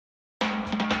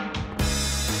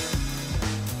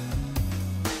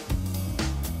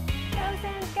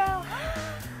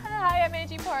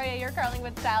Angie Poirier, your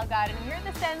Carlingwood style guide, and I'm here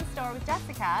at the Sens store with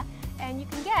Jessica, and you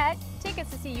can get tickets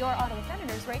to see your Ottawa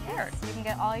Senators right here. You can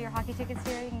get all your hockey tickets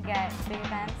here. You can get big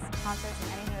events, concerts,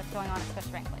 and anything that's going on at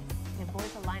Scotiabank Place. And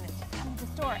boys will line it to come to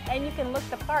the store, and you can look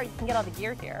the part. You can get all the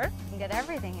gear here. You can get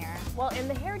everything here. Well, and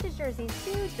the Heritage jersey is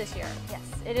huge this year. Yes,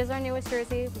 it is our newest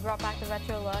jersey. We brought back the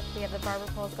retro look. We have the barber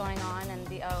poles going on, and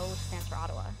the O stands for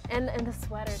Ottawa. And the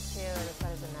sweaters too. The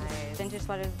sweaters are nice. Vintage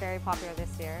sweater is very popular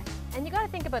this year. And you got to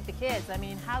think about the kids. I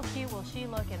mean, how cute will she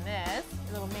look in this?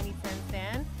 A little mini Sens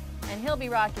fan. And he'll be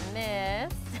rocking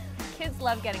this. Kids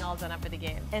love getting all done up for the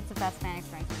game. It's the best fan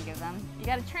experience we can give them. You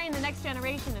got to train the next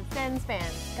generation of Sens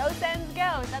fans. Go Sens,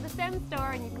 go! It's at the Sens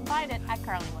store, and you can find it at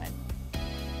Carlingwood.